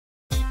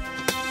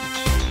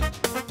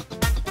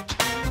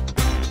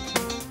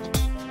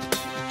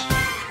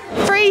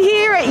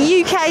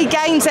UK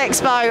Games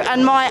Expo,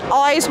 and my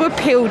eyes were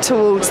peeled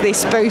towards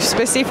this booth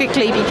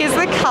specifically because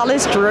the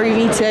colours drew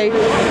me to.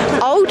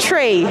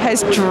 Oltree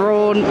has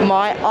drawn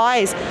my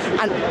eyes,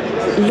 and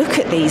look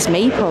at these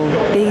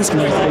meeple. These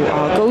meeple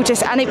are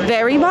gorgeous, and it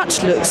very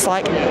much looks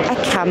like a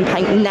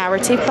campaign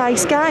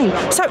narrative-based game.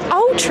 So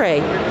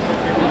Oltree,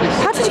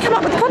 how did you come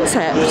up with the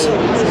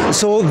concept?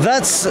 So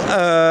that's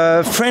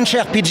French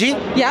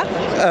RPG.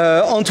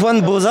 Yeah.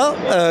 Antoine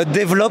Boza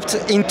developed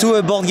into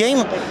a board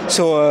game.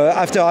 So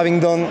after having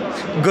done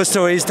Ghost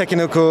Stories,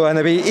 Takenoko,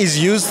 Hanabi, is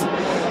used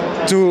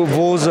to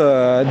those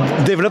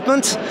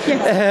development.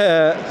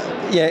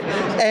 Yes.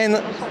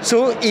 And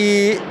so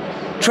he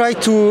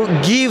tried to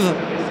give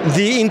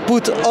the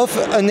input of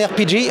an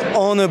RPG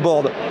on a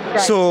board. Right.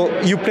 So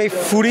you play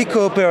fully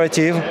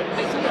cooperative.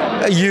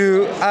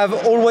 You have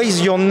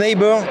always your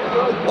neighbor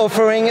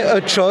offering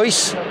a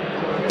choice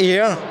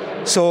here.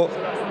 So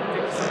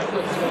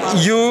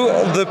you,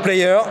 the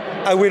player,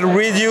 I will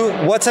read you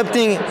what's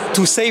happening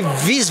to save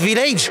this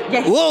village.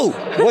 Yes. Whoa!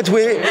 What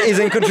is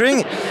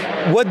encountering?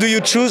 What do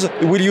you choose?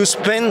 Will you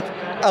spend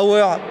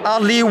our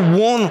hardly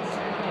won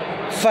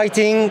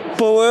fighting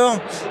power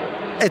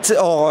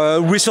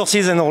or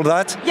resources and all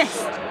that? Yes.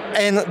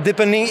 And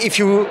depending if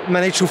you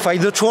manage to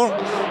fight the troll,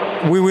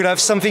 we will have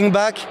something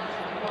back.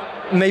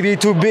 Maybe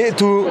to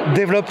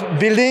develop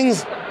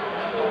buildings,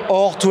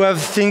 or to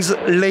have things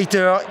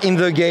later in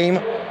the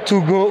game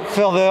to go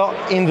further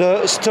in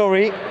the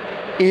story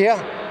here,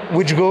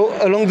 which go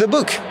along the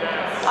book.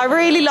 I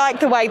really like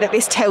the way that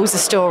this tells a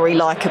story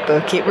like a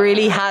book. It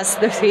really has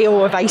the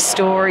feel of a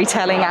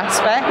storytelling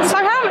aspect. So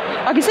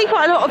I can see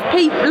quite a lot of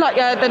people, like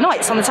the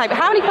knights on the table.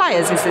 How many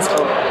players is this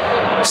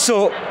for?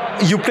 So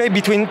you play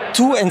between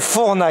 2 and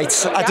 4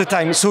 knights at a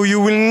time. So you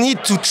will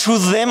need to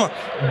choose them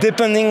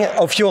depending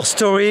of your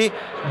story,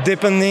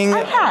 depending.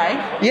 Okay.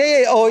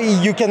 Yeah. Or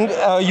you can.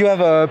 You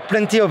have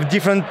plenty of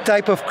different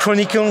type of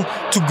chronicle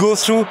to go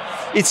through.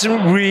 It's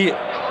really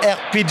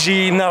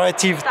RPG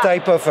narrative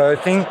type of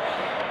thing.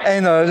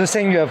 And the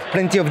same, you have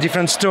plenty of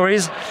different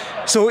stories.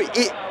 So,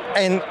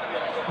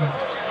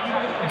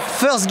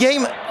 first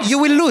game, you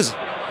will lose.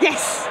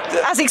 Yes,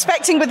 as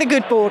expecting with a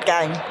good board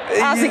game.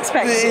 As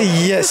expected.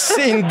 Yes,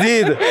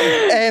 indeed.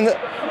 And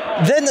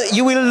then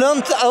you will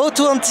learn how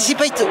to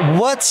anticipate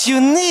what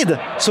you need.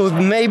 So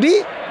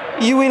maybe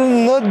you will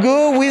not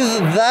go with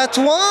that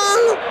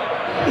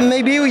one.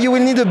 Maybe you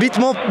will need a bit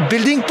more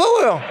building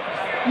power.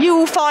 You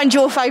will find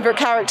your favourite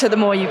character the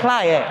more you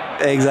play it.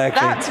 Exactly.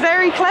 That's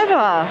very clever.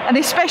 And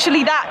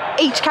especially that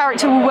each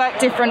character will work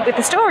different with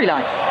the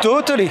storyline.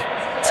 Totally.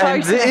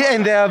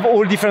 And they have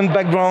all different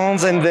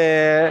backgrounds, and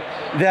they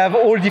have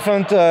all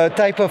different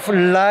type of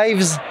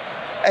lives,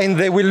 and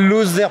they will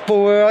lose their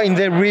power and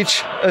they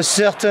reach a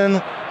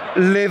certain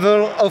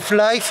level of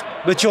life,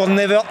 but you're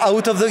never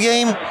out of the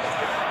game.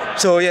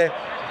 So yeah,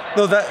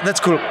 no, that's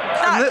cool.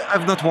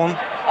 I've not won.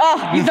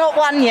 Oh, you've not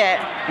won yet.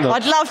 No.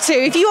 I'd love to.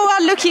 If you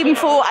are looking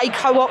for a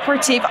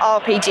cooperative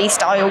RPG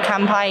style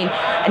campaign,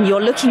 and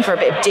you're looking for a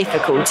bit of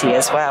difficulty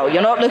as well,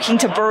 you're not looking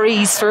to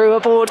breeze through a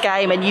board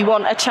game and you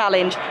want a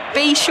challenge,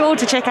 be sure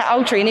to check out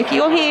Oltree. And if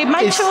you're here,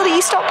 make sure that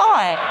you stop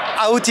by.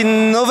 Out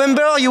in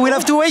November, you will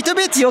have to wait a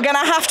bit. You're going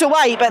to have to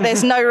wait, but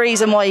there's no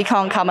reason why you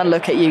can't come and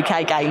look at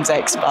UK Games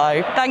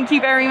Expo. Thank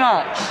you very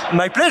much.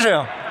 My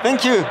pleasure.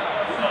 Thank you.